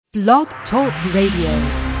Blog Talk Radio.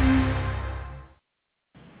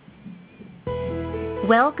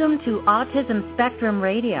 Welcome to Autism Spectrum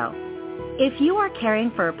Radio. If you are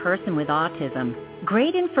caring for a person with autism,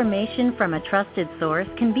 great information from a trusted source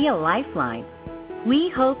can be a lifeline. We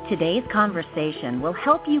hope today's conversation will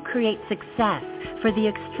help you create success for the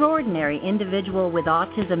extraordinary individual with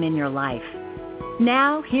autism in your life.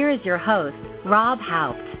 Now, here is your host, Rob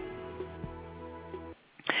Haupt.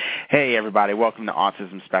 Hey, everybody. Welcome to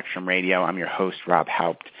Autism Spectrum Radio. I'm your host, Rob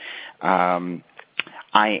Haupt. I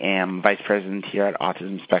am Vice President here at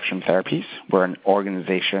Autism Spectrum Therapies. We're an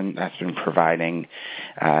organization that's been providing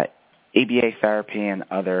ABA therapy and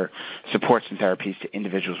other supports and therapies to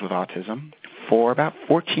individuals with autism for about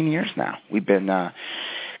 14 years now. We've been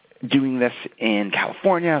doing this in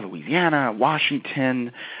California, Louisiana,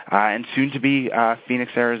 Washington, and soon to be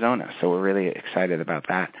Phoenix, Arizona. So we're really excited about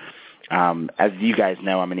that. As you guys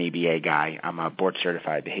know, I'm an ABA guy. I'm a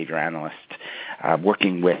board-certified behavior analyst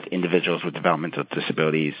working with individuals with developmental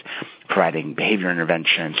disabilities, providing behavior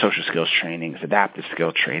intervention, social skills trainings, adaptive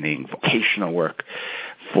skill training, vocational work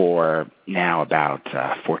for now about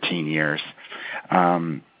 14 years.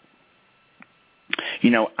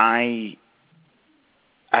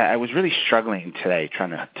 I was really struggling today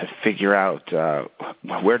trying to figure out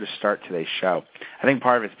where to start today's show. I think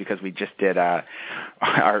part of it's because we just did our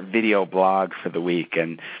video blog for the week,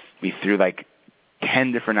 and we threw like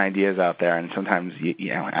 10 different ideas out there, and sometimes,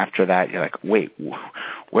 after that, you're like, wait,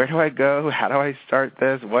 where do I go? How do I start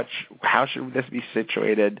this? How should this be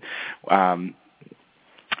situated? But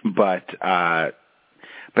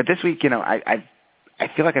this week, I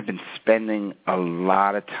feel like I've been spending a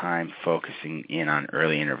lot of time focusing in on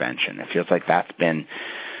early intervention. It feels like that's been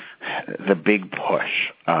the big push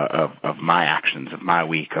of my actions, of my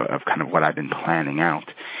week, of kind of what I've been planning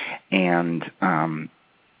out. And, I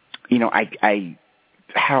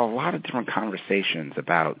had a lot of different conversations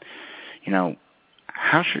about,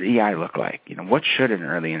 how should EI look like? What should an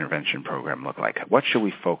early intervention program look like? What should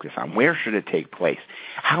we focus on? Where should it take place?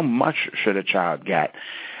 How much should a child get?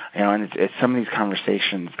 And it's some of these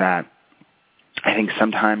conversations that I think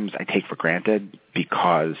sometimes I take for granted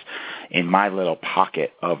because in my little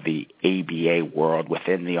pocket of the ABA world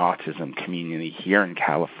within the autism community here in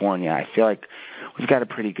California, I feel like we've got a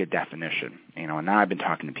pretty good definition. And now I've been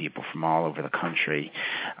talking to people from all over the country,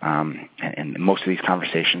 and most of these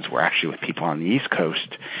conversations were actually with people on the East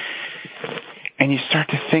Coast. And you start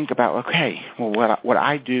to think about, okay, well, what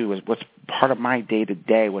I do is what's part of my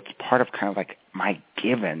day-to-day, what's part of kind of like my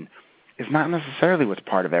given is not necessarily what's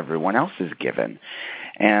part of everyone else's given.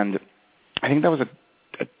 And I think that was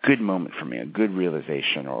a good moment for me, a good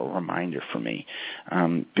realization or a reminder for me.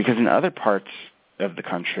 Because in other parts of the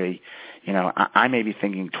country, I may be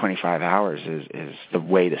thinking 25 hours is the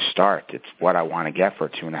way to start. It's what I want to get for a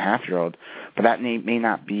 2.5-year-old, but that may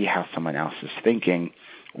not be how someone else is thinking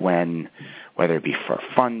whether it be for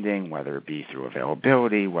funding, whether it be through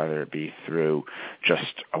availability, whether it be through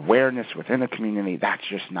just awareness within the community. That's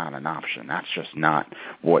just not an option. That's just not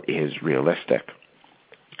what is realistic.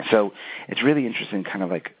 So it's really interesting to kind of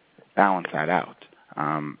like balance that out.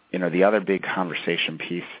 The other big conversation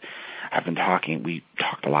piece we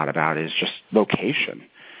talked a lot about is just location.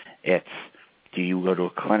 It's, do you go to a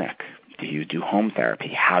clinic? Do you do home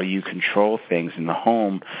therapy? How do you control things in the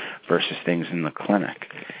home versus things in the clinic?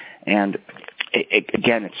 And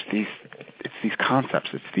again, it's these concepts,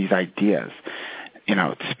 it's these ideas.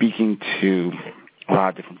 Speaking to a lot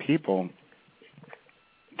of different people,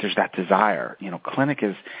 there's that desire. Clinic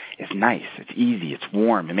is nice, it's easy, it's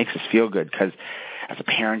warm, it makes us feel good because as a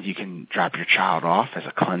parent, you can drop your child off. As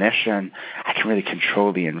a clinician, I can really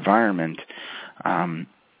control the environment.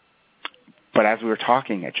 But as we were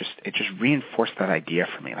talking, it just reinforced that idea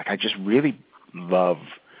for me. Like, I just really love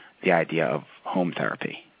the idea of home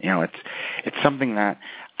therapy. It's something that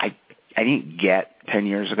I didn't get 10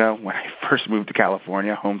 years ago when I first moved to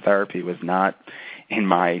California. Home therapy was not in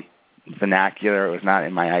my vernacular. It was not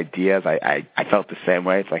in my ideas. I felt the same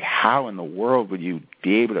way. It's like, how in the world would you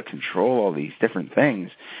be able to control all these different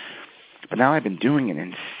things? But now I've been doing it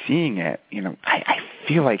and seeing it, I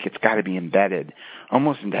feel like it's got to be embedded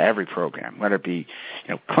almost into every program, whether it be,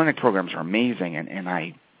 clinic programs are amazing and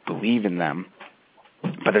I believe in them,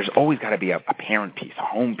 but there's always got to be a parent piece, a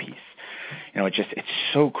home piece. It's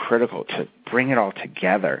so critical to bring it all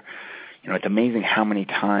together. It's amazing how many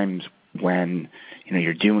times when,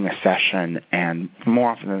 you're doing a session and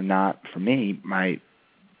more often than not, for me,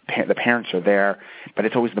 the parents are there, but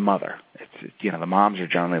it's always the mother. It's the moms are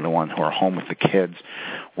generally the ones who are home with the kids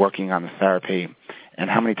working on the therapy. And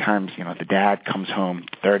how many times, the dad comes home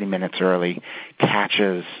 30 minutes early,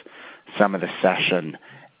 catches some of the session,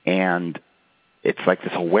 And it's like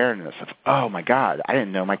this awareness of, oh, my God, I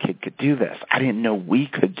didn't know my kid could do this. I didn't know we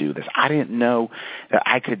could do this. I didn't know that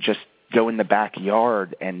I could just go in the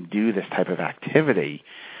backyard and do this type of activity.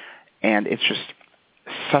 And it's just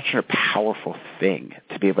such a powerful thing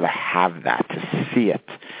to be able to have that, to see it,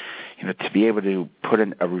 to be able to put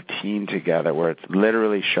in a routine together where it's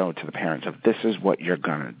literally shown to the parents of this is what you're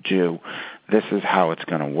going to do, this is how it's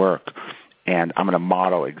going to work, and I'm going to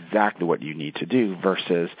model exactly what you need to do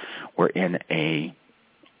versus we're in a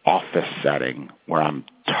office setting where I'm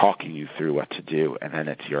talking you through what to do, and then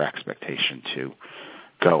it's your expectation to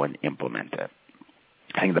go and implement it.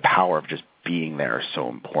 I think the power of just being there is so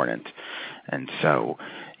important. And so,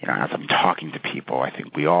 as I'm talking to people, I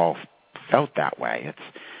think we all felt that way. It's,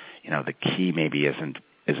 the key maybe isn't,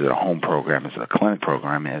 is it a home program, is it a clinic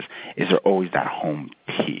program, is there always that home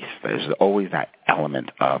piece? There's always that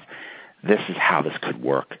element of this is how this could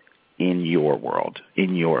work in your world,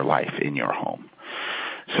 in your life, in your home.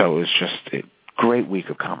 So it was just a great week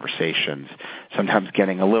of conversations, sometimes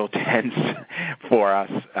getting a little tense for us.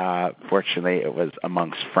 Fortunately, it was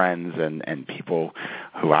amongst friends and people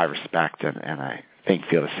who I respect and I think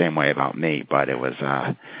feel the same way about me, but it was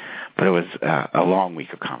a long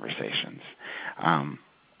week of conversations.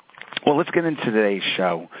 Well, let's get into today's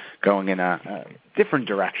show, going in a different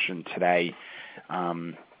direction today,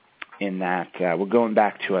 in that we're going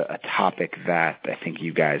back to a topic that I think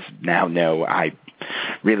you guys now know I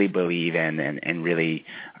really believe in and really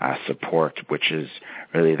support, which is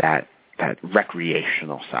really that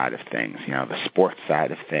recreational side of things, the sports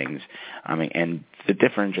side of things, and the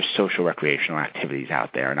different just social recreational activities out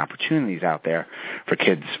there and opportunities out there for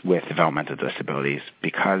kids with developmental disabilities,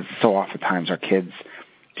 because so oftentimes our kids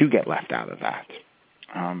do get left out of that.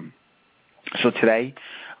 So today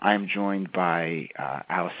I'm joined by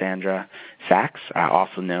Alessandra Sachs,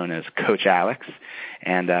 also known as Coach Alex.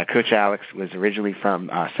 And Coach Alex was originally from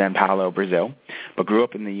São Paulo, Brazil, but grew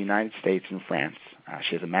up in the United States and France.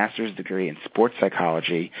 She has a master's degree in sports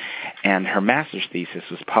psychology, and her master's thesis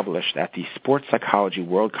was published at the Sports Psychology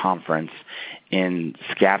World Conference in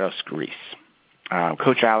Skatos, Greece.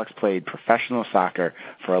 Coach Alex played professional soccer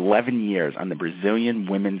for 11 years on the Brazilian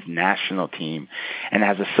women's national team and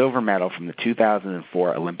has a silver medal from the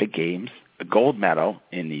 2004 Olympic Games, a gold medal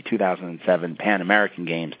in the 2007 Pan American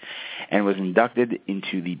Games, and was inducted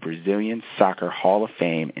into the Brazilian Soccer Hall of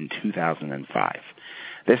Fame in 2005.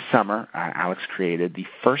 This summer, Alex created the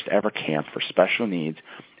first ever camp for special needs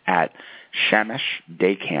at Shemesh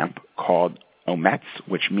Day Camp called Ometz,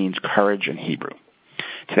 which means courage in Hebrew.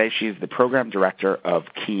 Today, she is the program director of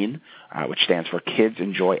KEEN, which stands for Kids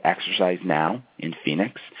Enjoy Exercise Now in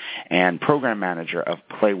Phoenix, and program manager of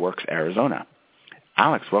Playworks Arizona.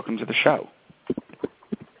 Alex, welcome to the show.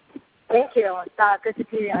 Thank you. It's good to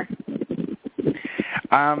be here.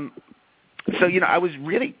 So, I was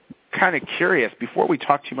really kind of curious, before we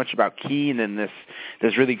talk too much about KEEN and this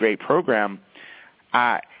really great program,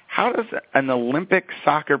 how does an Olympic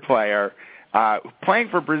soccer player playing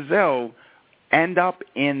for Brazil end up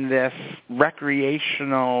in this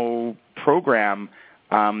recreational program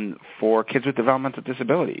for kids with developmental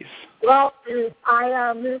disabilities? Well,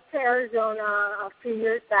 I moved to Arizona a few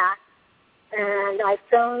years back, and I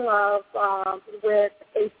fell in love with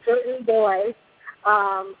a certain boy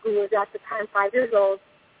who was at the time 5 years old,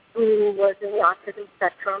 who was in the autism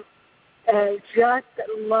spectrum, and just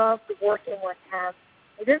loved working with him.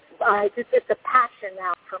 It's a passion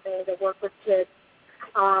now for me to work with kids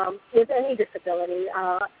with any disability,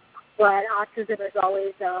 but autism is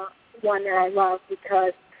always one that I love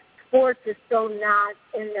because sports is so not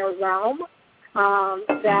in their realm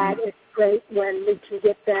that it's great when we can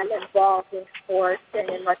get them involved in sports and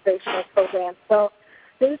in recreational programs. So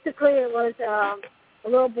basically it was a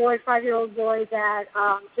little boy, 5-year-old boy, that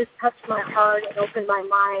just touched my heart and opened my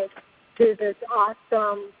mind to this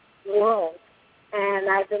awesome world, and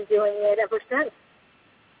I've been doing it ever since.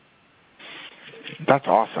 That's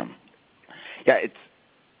awesome. Yeah,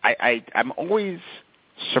 I'm always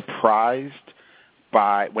surprised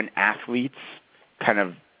by when athletes kind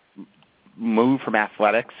of move from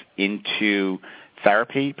athletics into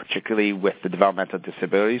therapy, particularly with the developmental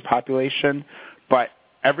disabilities population. But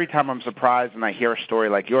every time I'm surprised and I hear a story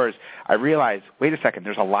like yours, I realize, wait a second,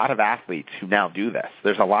 there's a lot of athletes who now do this.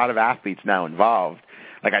 There's a lot of athletes now involved.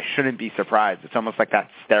 Like, I shouldn't be surprised. It's almost like that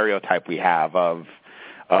stereotype we have of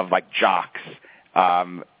like jocks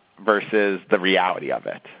versus the reality of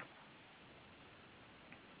it.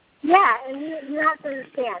 Yeah, and you have to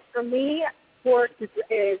understand, for me, sports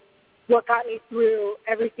is what got me through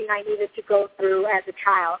everything I needed to go through as a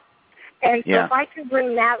child. And so if I can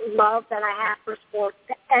bring that love that I have for sports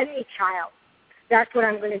to any child, that's what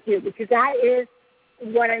I'm going to do, because that is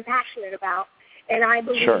what I'm passionate about. And I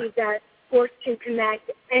believe that sports can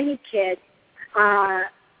connect any kid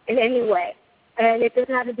in any way. And it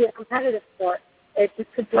doesn't have to be a competitive sport. It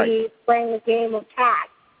just could be playing a game of tag.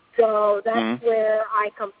 So that's where I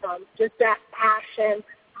come from, just that passion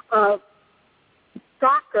of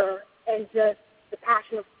soccer and just the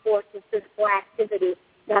passion of sports and physical activity.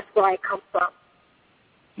 That's where I come from.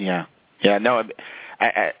 Yeah. Yeah, no,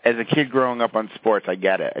 as a kid growing up on sports, I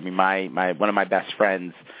get it. I mean, my one of my best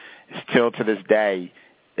friends, still to this day,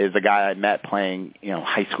 is a guy I met playing,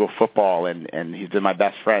 high school football, and he's been my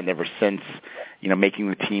best friend ever since, making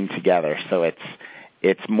the team together. So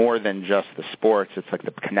it's more than just the sports. It's like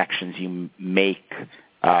the connections you make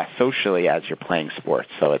socially as you're playing sports.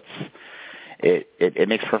 So it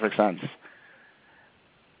makes perfect sense.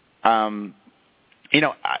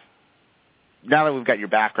 Now that we've got your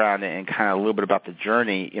background and kind of a little bit about the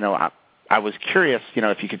journey, I was curious,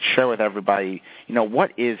 if you could share with everybody,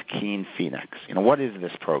 what is Keen Phoenix? What is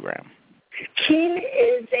this program? Keen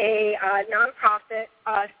is a nonprofit,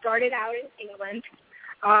 started out in England,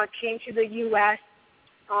 came to the U.S.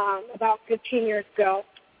 About 15 years ago.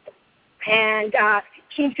 And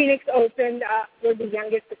Keen Phoenix opened, we're the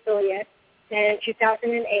youngest affiliate, in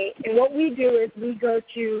 2008. And what we do is we go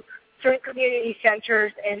to certain community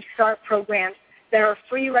centers and start programs that are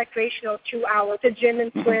free recreational 2 hours, a gym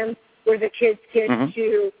and swim where the kids get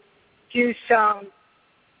to do some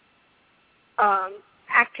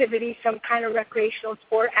activity, some kind of recreational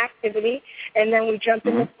sport activity, and then we jump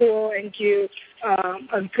in the pool and do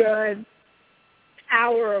a good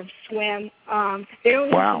hour of swim. They don't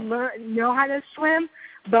need to know how to swim,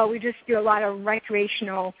 but we just do a lot of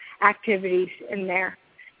recreational activities in there.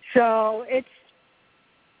 So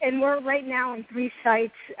and we're right now in 3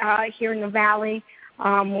 sites here in the Valley.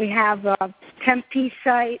 We have a Tempe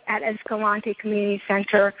site at Escalante Community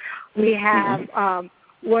Center. We have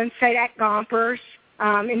one site at Gompers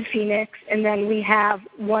in Phoenix, and then we have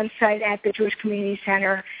one site at the Jewish Community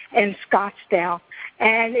Center in Scottsdale.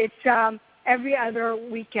 And it's every other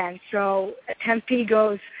weekend. So Tempe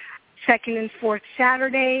goes second and fourth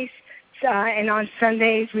Saturdays, and on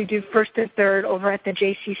Sundays we do first and third over at the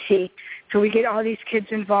JCC. So we get all these kids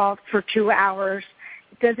involved for 2 hours.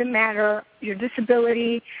 It doesn't matter your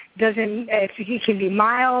disability. It can be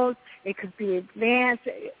mild. It could be advanced.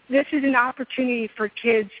 This is an opportunity for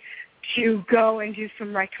kids to go and do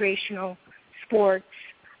some recreational sports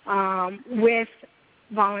with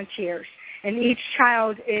volunteers. And each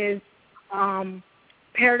child is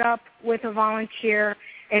paired up with a volunteer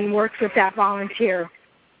and works with that volunteer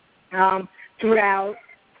throughout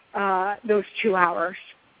those 2 hours.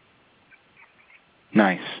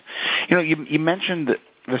 Nice. You mentioned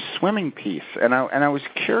the swimming piece, and I was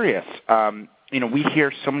curious. We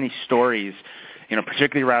hear so many stories,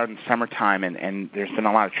 particularly around summertime, and there's been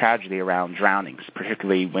a lot of tragedy around drownings,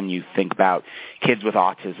 particularly when you think about kids with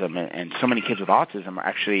autism, and so many kids with autism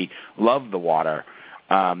actually love the water.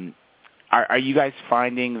 Are you guys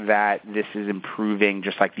finding that this is improving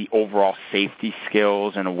just like the overall safety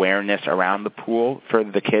skills and awareness around the pool for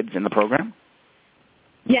the kids in the program?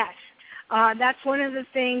 Yes. That's one of the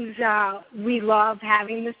things we love,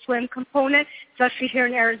 having the swim component, especially here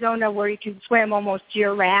in Arizona where you can swim almost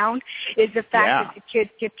year-round, is the fact that the kids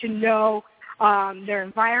get to know their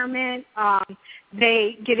environment.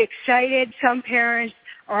 They get excited. Some parents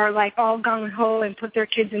are like all gung-ho and put their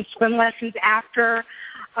kids in swim lessons after.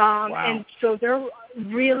 And so they're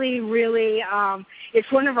really, really, it's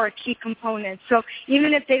one of our key components. So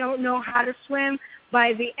even if they don't know how to swim,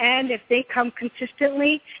 by the end, if they come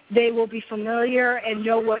consistently, they will be familiar and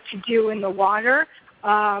know what to do in the water.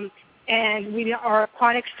 And our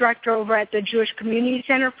aquatics director over at the Jewish Community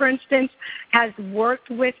Center, for instance, has worked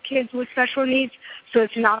with kids with special needs, so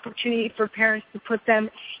it's an opportunity for parents to put them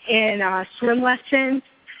in swim lessons.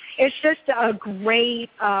 It's just a great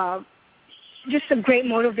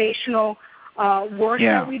motivational work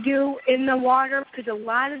that we do in the water, because a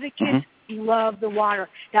lot of the kids love the water.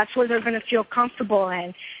 That's where they're going to feel comfortable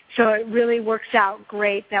in. So it really works out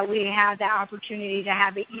great that we have that opportunity to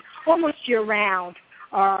have it almost year-round,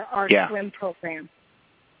 our swim program.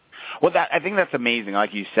 Well, I think that's amazing.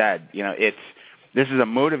 Like you said, this is a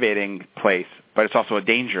motivating place, but it's also a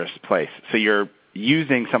dangerous place. So you're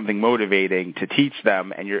using something motivating to teach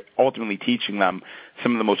them, and you're ultimately teaching them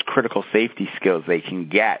some of the most critical safety skills they can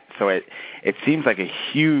get. So it seems like a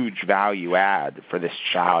huge value add for this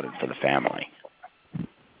child and for the family.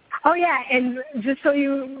 Oh, yeah, and just so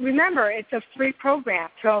you remember, it's a free program.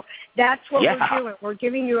 So that's what we're doing. We're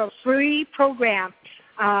giving you a free program,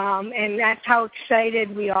 and that's how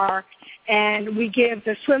excited we are and we give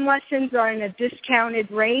the swim lessons are in a discounted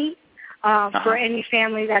rate for any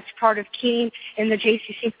family that's part of Keene in the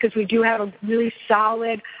JCC, because we do have a really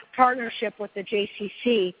solid partnership with the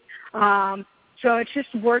JCC. So it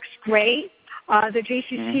just works great. The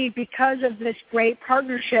JCC, because of this great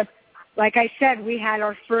partnership, like I said, we had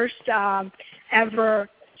our first ever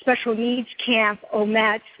special needs camp,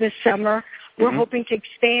 OMETS, this summer. We're hoping to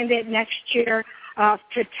expand it next year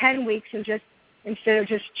to 10 weeks instead of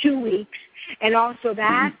just 2 weeks. And also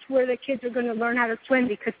that's where the kids are going to learn how to swim,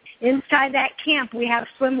 because inside that camp we have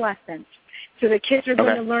swim lessons. So the kids are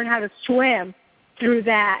going to learn how to swim through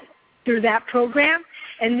that program.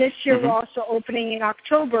 And this year we're also opening in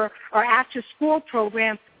October our after-school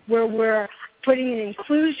program, where we're putting an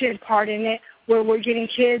inclusion part in it, where we're getting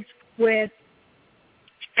kids with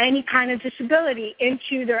any kind of disability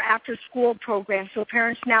into their after-school program. So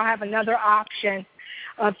parents now have another option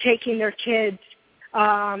of taking their kids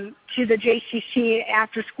to the JCC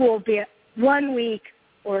after school, be it 1 week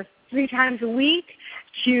or 3 times a week,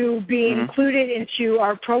 to be included into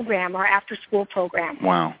our program, our after-school program.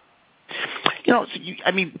 Wow. So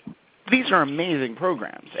these are amazing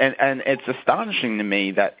programs, and it's astonishing to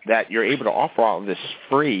me that you're able to offer all of this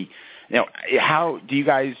free. How do you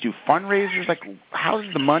guys do fundraisers? Like, how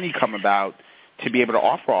does the money come about to be able to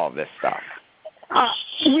offer all of this stuff?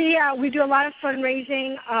 We do a lot of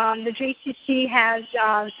fundraising. The JCC has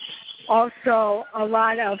also a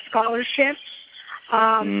lot of scholarships.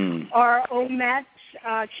 Our OMETS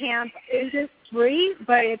camp isn't free,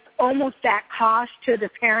 but it's almost at cost to the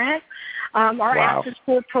parent. Our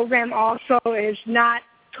after-school program also is not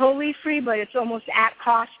totally free, but it's almost at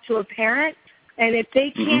cost to a parent. And if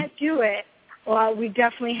they can't do it, well, we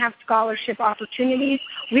definitely have scholarship opportunities.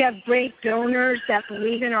 We have great donors that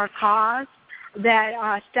believe in our cause,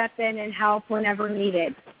 that step in and help whenever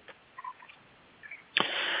needed.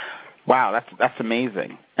 Wow, that's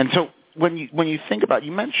amazing. And so when you think about,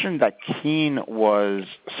 you mentioned that Keene was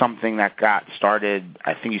something that got started,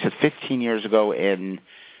 I think you said 15 years ago in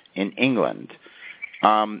England.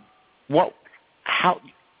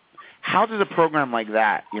 How does a program like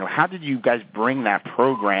that, how did you guys bring that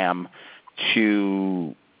program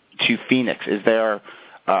to Phoenix? Is there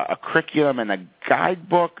a curriculum and a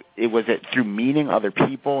guidebook? Was it through meeting other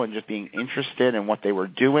people and just being interested in what they were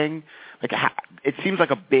doing? It seems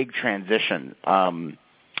like a big transition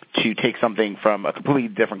to take something from a completely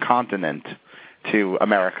different continent to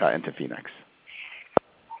America into Phoenix.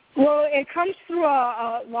 Well, it comes through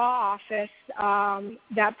a law office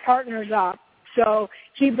that partners up. So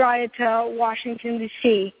he brought it to Washington,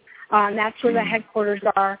 D.C. That's where the headquarters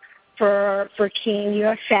are for Keene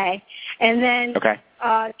USA. And then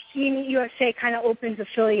Keene USA kind of opens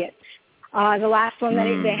affiliates. The last one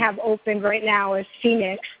that they have open right now is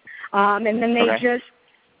Phoenix. And then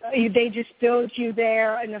they just build you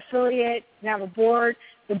there an affiliate. You have a board.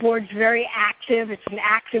 The board's very active. It's an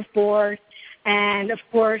active board. And, of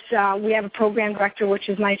course, we have a program director, which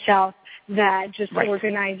is myself, that just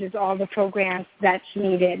organizes all the programs that's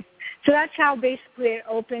needed. So that's how basically it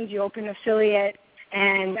opens. You open an affiliate,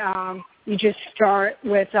 and you just start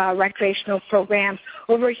with recreational programs.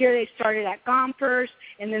 Over here they started at Gompers,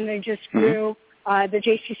 and then they just grew. The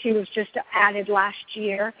JCC was just added last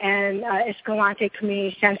year, and Escalante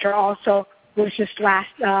Community Center also was just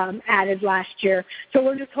added last year. So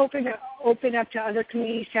we're just hoping to open up to other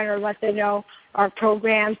community centers, let them know our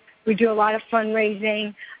programs. We do a lot of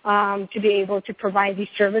fundraising to be able to provide these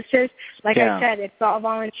services. Like I said, it's all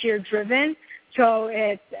volunteer-driven, so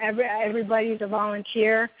it's everybody's a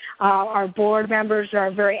volunteer. Our board members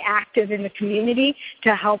are very active in the community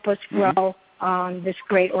to help us grow this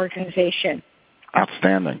great organization.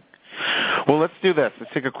 Outstanding. Well, let's do this.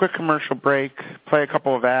 Let's take a quick commercial break, play a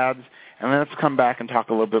couple of ads, and then let's come back and talk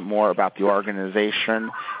a little bit more about the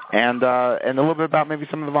organization and a little bit about maybe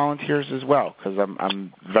some of the volunteers as well, because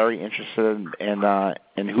I'm very interested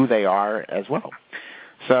in who they are as well.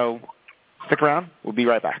 So stick around. We'll be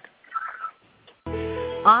right back.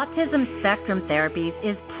 Autism Spectrum Therapies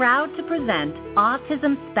is proud to present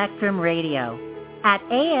Autism Spectrum Radio. At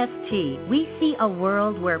AST, we see a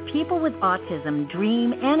world where people with autism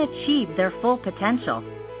dream and achieve their full potential.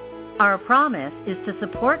 Our promise is to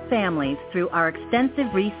support families through our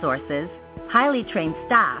extensive resources, highly trained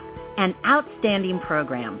staff, and outstanding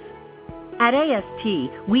programs. At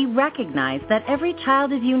AST, we recognize that every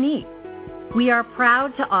child is unique. We are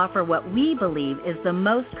proud to offer what we believe is the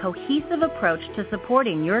most cohesive approach to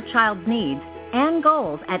supporting your child's needs and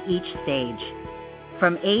goals at each stage.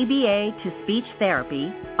 From ABA to speech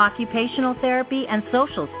therapy, occupational therapy, and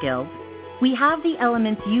social skills, we have the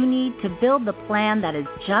elements you need to build the plan that is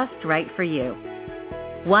just right for you.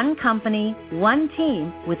 One company, one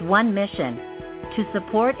team with one mission, to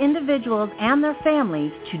support individuals and their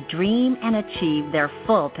families to dream and achieve their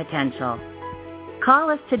full potential.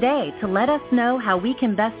 Call us today to let us know how we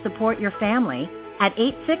can best support your family at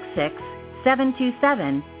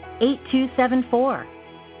 866-727-8274.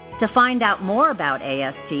 To find out more about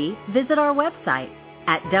AST, visit our website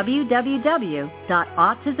at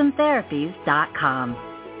www.autismtherapies.com.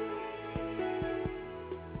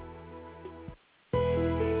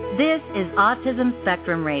 This is Autism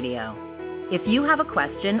Spectrum Radio. If you have a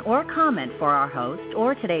question or comment for our host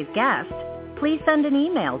or today's guest, please send an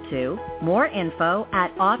email to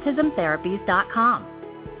moreinfo@autismtherapies.com.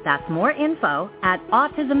 That's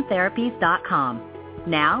moreinfo@autismtherapies.com.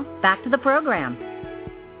 Now, back to the program.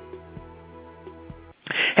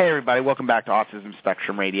 Hey, everybody. Welcome back to Autism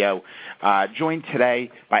Spectrum Radio. Joined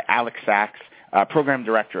today by Alex Sachs, Program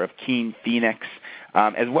Director of Keen Phoenix,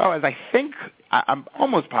 as well as I'm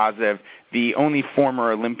almost positive, the only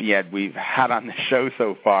former Olympiad we've had on the show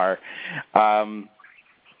so far.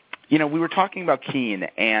 We were talking about Keen,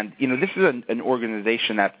 and, this is an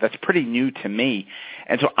organization that's pretty new to me.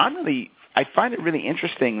 And so I find it really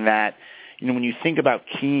interesting that, when you think about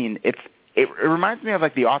Keen, it reminds me of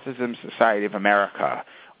like the Autism Society of America,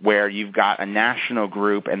 where you've got a national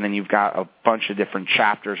group and then you've got a bunch of different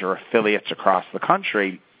chapters or affiliates across the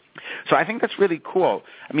country. So I think that's really cool.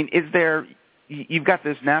 I mean, you've got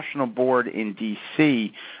this national board in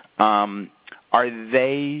D.C. Are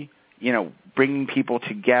they, bringing people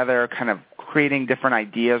together, kind of creating different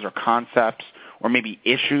ideas or concepts or maybe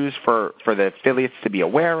issues for the affiliates to be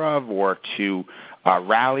aware of or to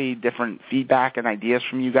rally different feedback and ideas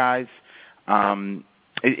from you guys?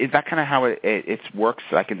 Is that kind of how it works,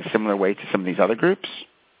 like in a similar way to some of these other groups?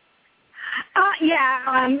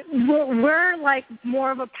 We're like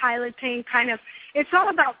more of a piloting kind of. It's all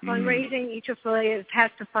about fundraising. Each affiliate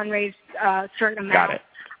has to fundraise a certain amount. Got it.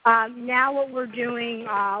 Now what we're doing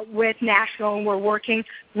with National, and we're working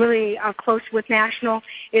really close with National,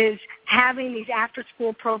 is having these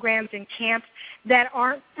after-school programs and camps that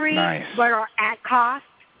aren't free but are at cost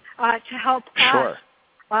to help us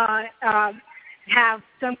have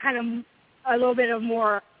some kind of a little bit of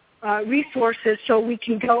more resources so we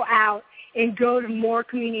can go out and go to more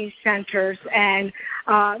community centers and,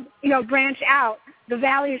 branch out. The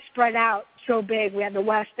valley is spread out so big. We have the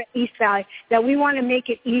West, the East Valley, that we want to make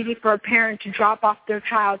it easy for a parent to drop off their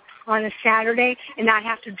child on a Saturday and not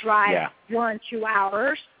have to drive 1-2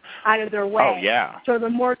 hours out of their way. Oh, yeah. So the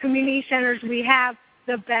more community centers we have,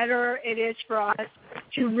 the better it is for us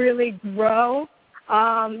to really grow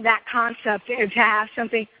that concept and to have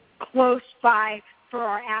something close by for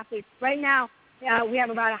our athletes. Right now, we have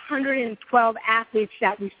about 112 athletes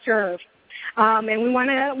that we serve, and we want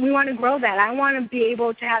to grow that. I want to be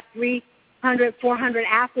able to have 300, 400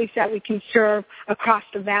 athletes that we can serve across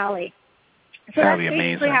the valley. So that's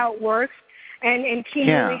basically how it works, and Team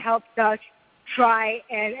really helps us try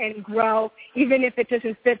and grow, even if it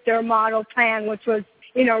doesn't fit their model plan, which was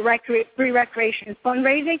free recreation and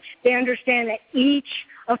fundraising. They understand that each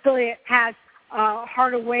affiliate has a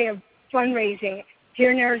harder way of fundraising.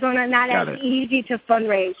 Here in Arizona, not as easy to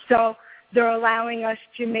fundraise. So they're allowing us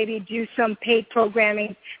to maybe do some paid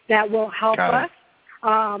programming that will help us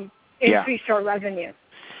increase our revenue.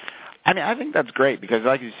 I mean, I think that's great because,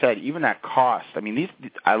 like you said, even at cost, I mean,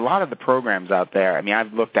 a lot of the programs out there, I mean,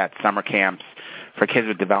 I've looked at summer camps for kids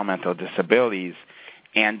with developmental disabilities,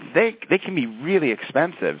 and they can be really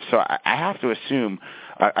expensive. So I have to assume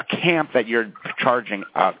a camp that you're charging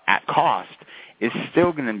at cost is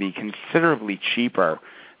still going to be considerably cheaper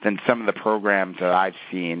than some of the programs that I've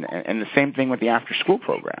seen, and the same thing with the after-school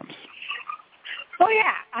programs. Oh,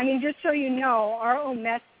 yeah. I mean, just so you know, our own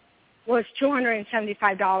mess was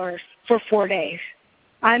 $275 for 4 days.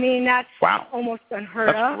 I mean, that's almost unheard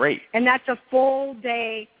of. That's great. And that's a full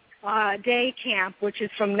day camp, which is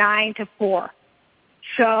from 9 to 4.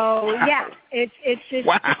 So, it's to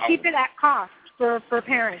keep it at cost for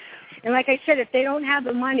parents. And like I said, if they don't have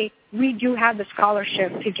the money, we do have the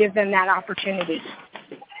scholarship to give them that opportunity.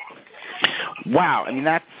 Wow. I mean,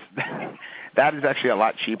 that is actually a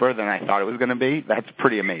lot cheaper than I thought it was going to be. That's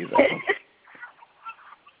pretty amazing.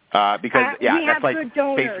 Because, that's like good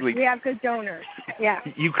donors. Basically... We have good donors,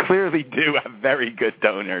 You clearly do have very good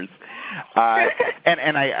donors.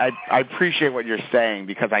 And I appreciate what you're saying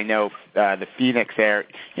because I know the Phoenix area,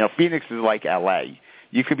 Phoenix is like L.A.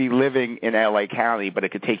 You could be living in L.A. County, but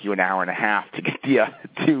it could take you an hour and a half to get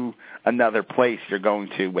to another place you're going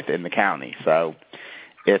to within the county. So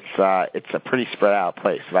it's a pretty spread out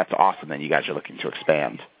place. So that's awesome that you guys are looking to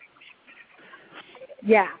expand.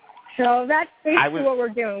 Yeah. So that's basically what we're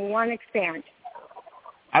doing. We want to expand.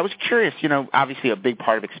 I was curious, obviously a big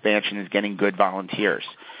part of expansion is getting good volunteers.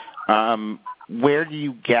 Where do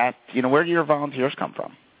you get, where do your volunteers come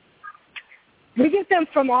from? We get them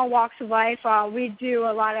from all walks of life. We do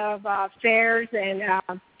a lot of fairs, and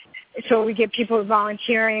so we get people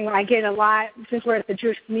volunteering. I get a lot, since we're at the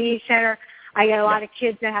Jewish Community Center, I get a lot of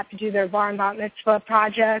kids that have to do their bar and bat mitzvah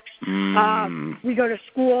projects. We go to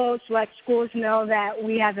schools, let schools know that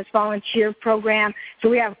we have this volunteer program. So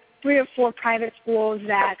we have 3 or 4 private schools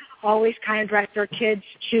that always kind of direct their kids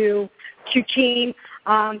to teen,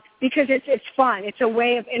 because it's fun. It's a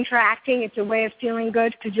way of interacting. It's a way of feeling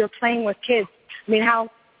good because you're playing with kids. I mean, how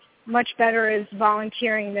much better is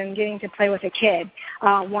volunteering than getting to play with a kid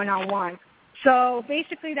one-on-one? So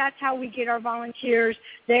basically that's how we get our volunteers.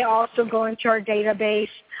 They also go into our database.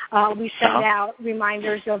 We send out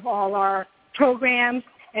reminders of all our programs,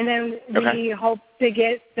 and then we hope to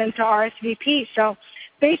get them to RSVP. So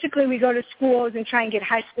basically we go to schools and try and get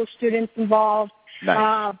high school students involved.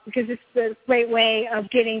 Nice. Because it's a great way of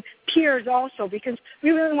getting peers also, because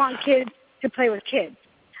we really want kids to play with kids.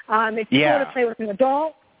 It's cool to play with an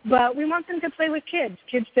adult, but we want them to play with kids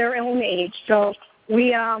their own age. So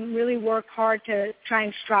we really work hard to try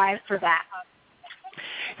and strive for that.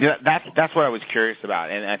 Yeah, that's what I was curious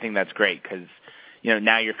about, and I think that's great because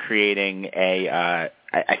now you're creating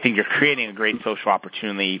I think you're creating a great social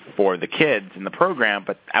opportunity for the kids in the program.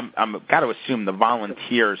 But I'm got to assume the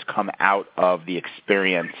volunteers come out of the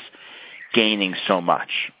experience gaining so much,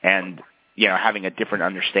 and having a different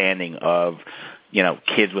understanding of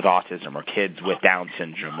kids with autism or kids with Down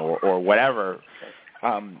syndrome or whatever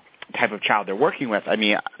type of child they're working with. I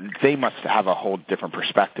mean, they must have a whole different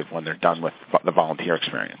perspective when they're done with the volunteer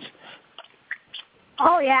experience.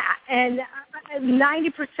 Oh, yeah, and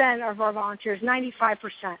 90% of our volunteers, 95%,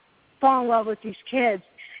 fall in love with these kids.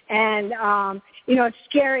 And, it's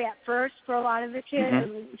scary at first for a lot of the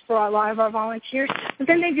kids, for a lot of our volunteers, but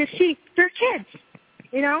then they just see they're kids.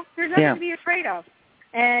 There's nothing to be afraid of.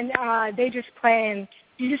 And they just play, and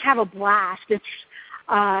you just have a blast. It's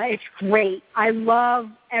great. I love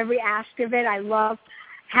every aspect of it. I love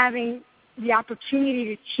having the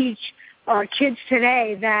opportunity to teach our kids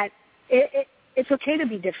today that it's okay to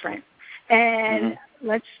be different, and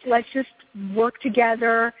let's just work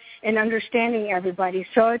together in understanding everybody.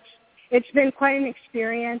 So it's been quite an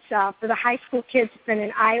experience for the high school kids. It's been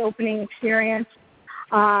an eye-opening experience,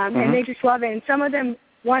 and they just love it. And some of them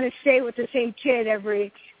want to stay with the same kid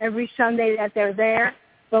every Sunday that they're there,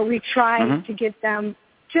 but we try to get them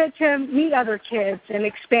to meet other kids and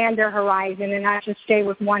expand their horizon and not just stay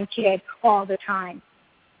with one kid all the time.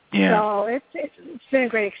 Yeah. So it's been a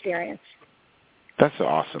great experience. That's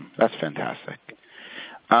awesome. That's fantastic.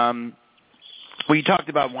 Well, you talked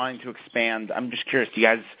about wanting to expand. I'm just curious, do you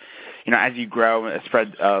guys, as you grow and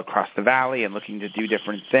spread across the valley and looking to do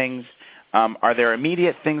different things, are there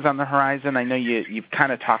immediate things on the horizon? I know you've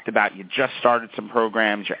kind of talked about you just started some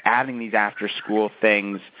programs. You're adding these after-school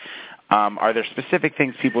things. Are there specific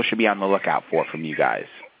things people should be on the lookout for from you guys?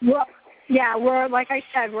 Well, yeah, like I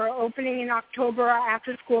said, we're opening in October our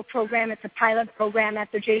after-school program. It's a pilot program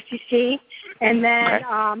at the JCC. And then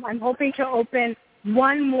I'm hoping to open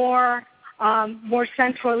one more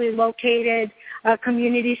centrally located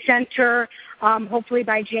community center. Hopefully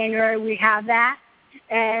by January we have that.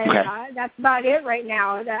 And that's about it right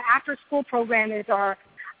now. The after-school program is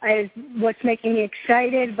what's making me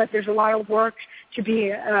excited, but there's a lot of work to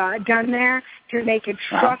be done there to make it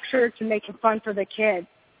structured, to make it fun for the kids.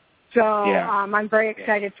 So I'm very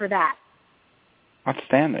excited for that.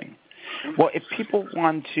 Outstanding. Well, if people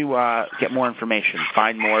want to get more information,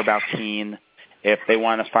 find more about Keen, if they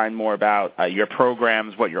want to find more about your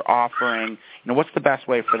programs, what you're offering, what's the best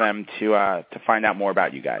way for them to find out more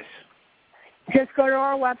about you guys? Just go to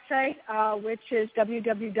our website, which is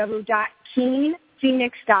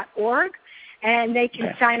www.keenphoenix.org, and they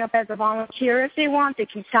can sign up as a volunteer if they want. They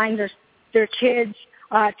can sign their kids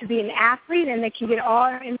to be an athlete, and they can get all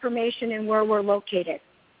our information and where we're located.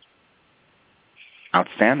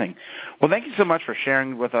 Outstanding. Well, thank you so much for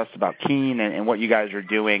sharing with us about Keen and what you guys are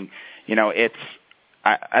doing. As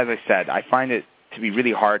I said, I find it to be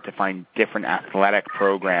really hard to find different athletic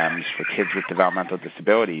programs for kids with developmental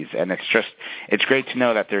disabilities, and it's great to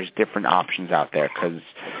know that there's different options out there because,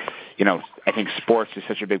 I think sports is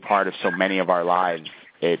such a big part of so many of our lives.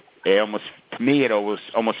 It almost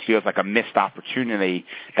feels like a missed opportunity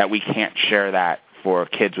that we can't share that for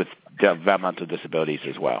kids with developmental disabilities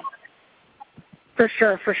as well. For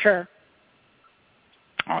sure.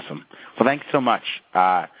 Awesome. Well, thanks so much,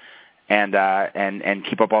 and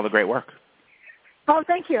keep up all the great work. Oh,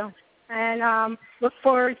 thank you, and look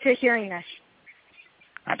forward to hearing this.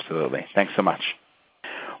 Absolutely. Thanks so much.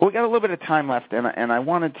 Well, we got a little bit of time left, and I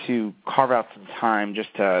wanted to carve out some time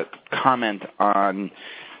just to comment on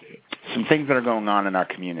some things that are going on in our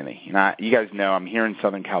community. You guys know I'm here in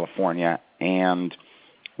Southern California, and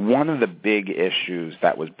one of the big issues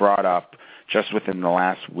that was brought up just within the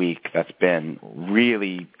last week that's been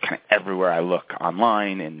really kind of everywhere I look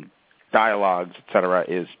online and dialogues, et cetera,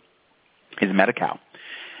 is Medi-Cal.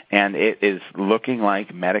 And it is looking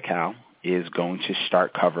like Medi-Cal is going to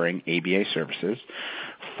start covering ABA services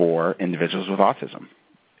for individuals with autism.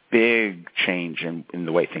 Big change in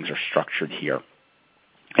the way things are structured here.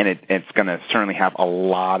 And it's going to certainly have a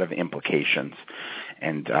lot of implications.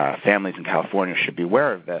 And families in California should be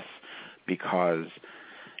aware of this because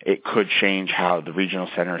it could change how the regional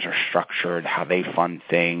centers are structured, how they fund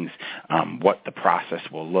things, what the process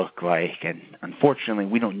will look like. And unfortunately,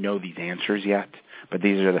 we don't know these answers yet, but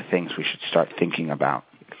these are the things we should start thinking about.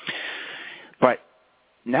 But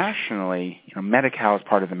nationally, Medi-Cal is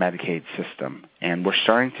part of the Medicaid system, and we're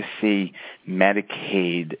starting to see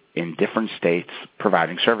Medicaid in different states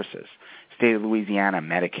providing services. State of Louisiana,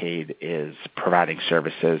 Medicaid is providing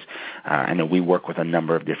services. I know we work with a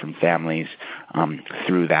number of different families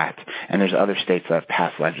through that. And there's other states that have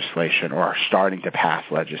passed legislation or are starting to pass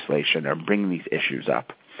legislation or bring these issues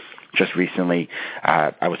up. Just recently,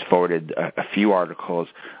 I was forwarded a few articles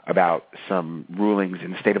about some rulings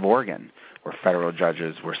in the state of Oregon where federal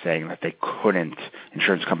judges were saying that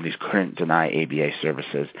insurance companies couldn't deny ABA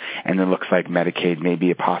services. And it looks like Medicaid may be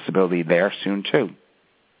a possibility there soon, too.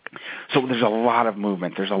 So there's a lot of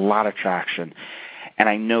movement. There's a lot of traction. And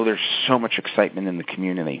I know there's so much excitement in the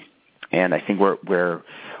community. And I think we're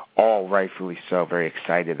all rightfully so very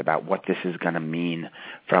excited about what this is going to mean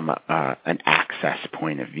from an access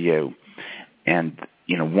point of view. And,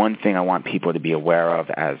 one thing I want people to be aware of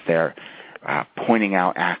as they're pointing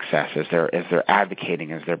out access, as they're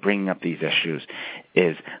advocating, as they're bringing up these issues,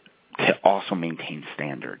 is to also maintain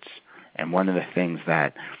standards. And one of the things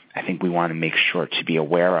that I think we want to make sure to be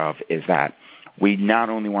aware of is that we not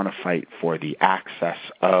only want to fight for the access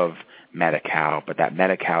of Medi-Cal, but that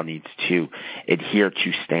Medi-Cal needs to adhere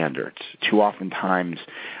to standards. Too often times,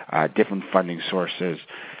 different funding sources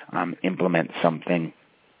implement something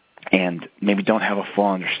and maybe don't have a full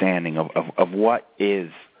understanding of what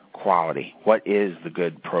is quality, what is the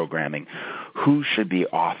good programming, who should be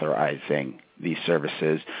authorizing these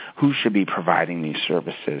services, who should be providing these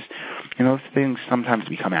services. Those things sometimes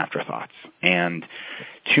become afterthoughts. And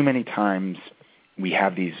too many times we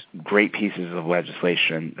have these great pieces of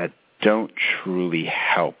legislation that don't truly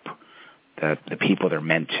help the people they're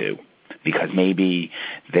meant to, because maybe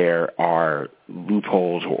there are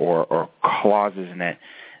loopholes or clauses in it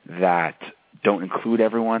that don't include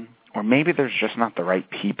everyone, or maybe there's just not the right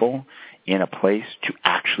people in a place to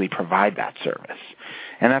actually provide that service.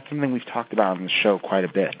 And that's something we've talked about on the show quite a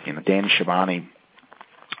bit. Dan Shabani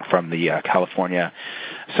from the California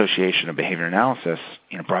Association of Behavior Analysis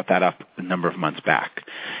brought that up a number of months back.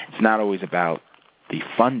 It's not always about the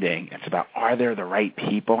funding. It's about, are there the right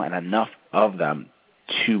people and enough of them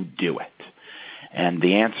to do it? And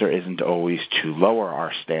the answer isn't always to lower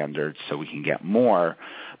our standards so we can get more,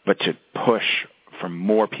 but to push for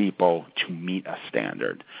more people to meet a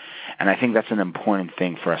standard. And I think that's an important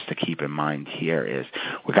thing for us to keep in mind here is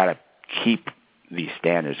we got to keep these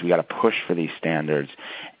standards. We got to push for these standards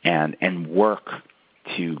and work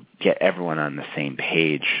to get everyone on the same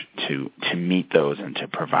page to meet those and to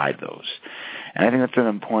provide those. And I think that's an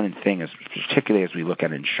important thing, particularly as we look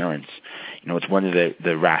at insurance. It's one of the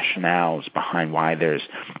rationales behind why there's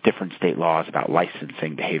different state laws about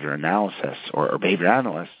licensing behavior analysis or behavior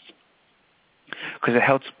analysts, because it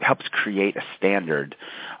helps create a standard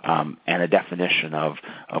and a definition of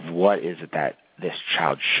what is it that this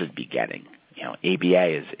child should be getting.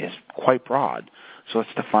 ABA is quite broad. So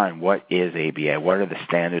let's define what is ABA. What are the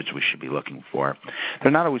standards we should be looking for?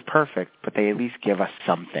 They're not always perfect, but they at least give us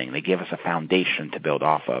something. They give us a foundation to build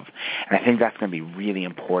off of. And I think that's going to be really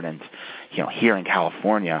important, here in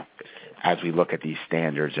California as we look at these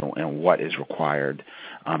standards and what is required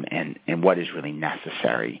and what is really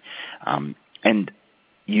necessary. And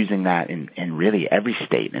using that in really every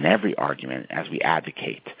state and every argument as we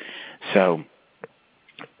advocate. So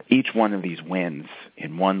each one of these wins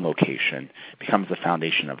in one location becomes the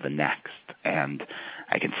foundation of the next. And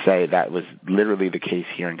I can say that was literally the case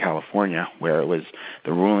here in California, where it was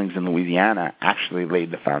the rulings in Louisiana actually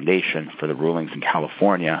laid the foundation for the rulings in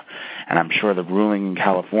California. And I'm sure the ruling in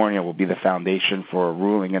California will be the foundation for a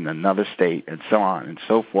ruling in another state, and so on and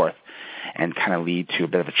so forth, and kind of lead to a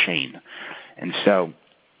bit of a chain. And so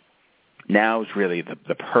now is really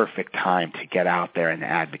the perfect time to get out there and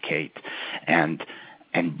advocate. And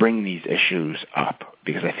bring these issues up,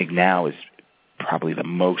 because I think now is probably the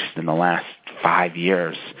most in the last 5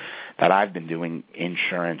 years that I've been doing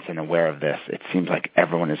insurance and aware of this. It seems like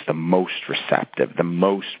everyone is the most receptive, the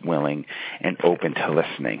most willing and open to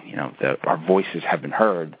listening. Our voices have been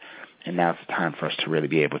heard, and now it's time for us to really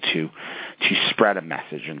be able to spread a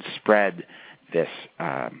message and spread this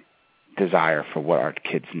desire for what our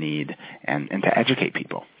kids need and to educate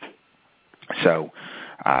people. So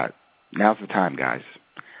now's the time, guys.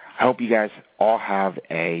 I hope you guys all have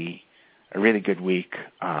a really good week,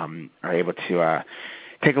 are able to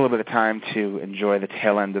take a little bit of time to enjoy the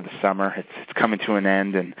tail end of the summer. It's coming to an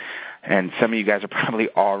end, and some of you guys are probably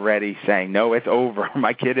already saying, no, it's over.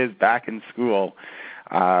 My kid is back in school.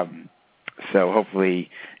 So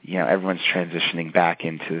hopefully, everyone's transitioning back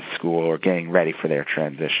into school or getting ready for their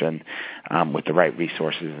transition with the right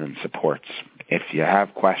resources and supports. If you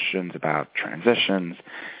have questions about transitions,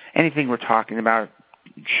 anything we're talking about,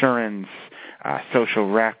 insurance,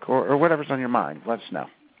 social rec, or whatever's on your mind, let us know.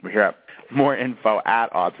 We're here at more info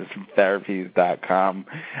at autismtherapies.com,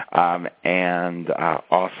 and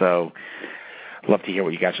also love to hear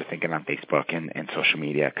what you guys are thinking on Facebook and social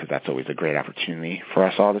media, because that's always a great opportunity for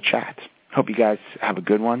us all to chat. Hope you guys have a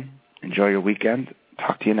good one. Enjoy your weekend.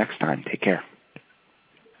 Talk to you next time. Take care.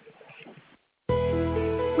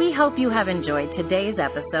 We hope you have enjoyed today's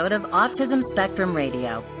episode of Autism Spectrum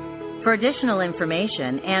Radio. For additional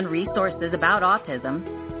information and resources about autism,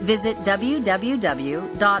 visit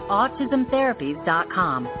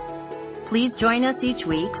www.autismtherapies.com. Please join us each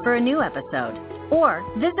week for a new episode, or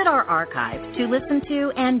visit our archive to listen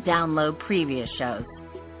to and download previous shows.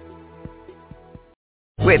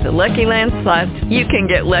 With the Lucky Land Slots, you can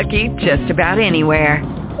get lucky just about anywhere.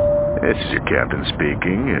 This is your captain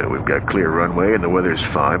speaking. We've got clear runway and the weather's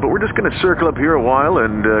fine, but we're just going to circle up here a while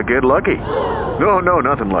and get lucky. No,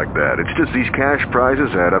 nothing like that. It's just these cash prizes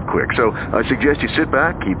add up quick. So I suggest you sit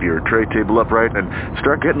back, keep your tray table upright, and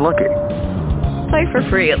start getting lucky. Play for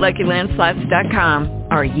free at LuckyLandSlots.com.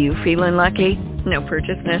 Are you feeling lucky? No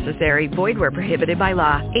purchase necessary. Void where prohibited by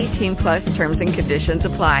law. 18+ terms and conditions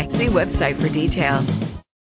apply. See website for details.